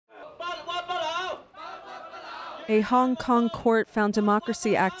A Hong Kong court found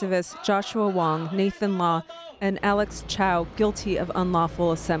democracy activists Joshua Wong, Nathan Law, and Alex Chow guilty of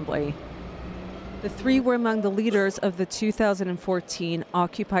unlawful assembly. The three were among the leaders of the 2014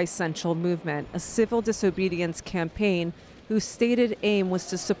 Occupy Central movement, a civil disobedience campaign whose stated aim was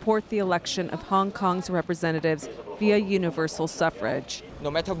to support the election of Hong Kong's representatives via universal suffrage.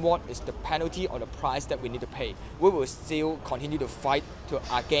 No matter what is the penalty or the price that we need to pay, we will still continue to fight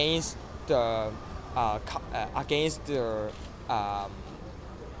against the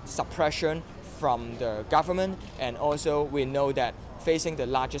suppression from the government, and also we know that facing the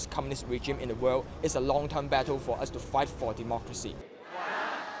largest communist regime in the world is a long-term battle for us to fight for democracy.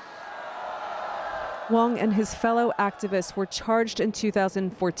 Wong and his fellow activists were charged in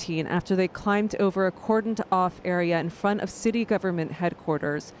 2014 after they climbed over a cordoned-off area in front of city government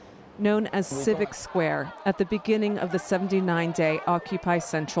headquarters, known as Civic Square, at the beginning of the 79-day Occupy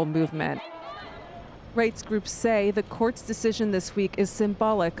Central movement. Rights groups say the court's decision this week is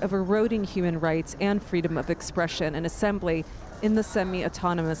symbolic of eroding human rights and freedom of expression and assembly in the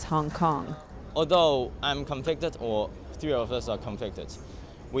semi-autonomous Hong Kong. Although I'm convicted, or three of us are convicted,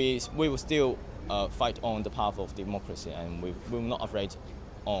 we will still fight on the path of democracy, and we will not afraid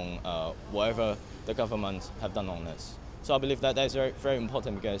on whatever the government have done on us. So I believe that is very, very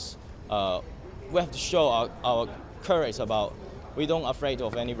important, because we have to show our courage about we don't afraid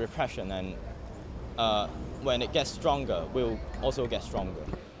of any repression, and when it gets stronger, we'll also get stronger.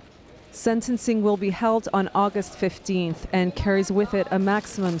 Sentencing will be held on August 15th and carries with it a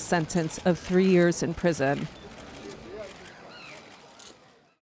maximum sentence of 3 years in prison.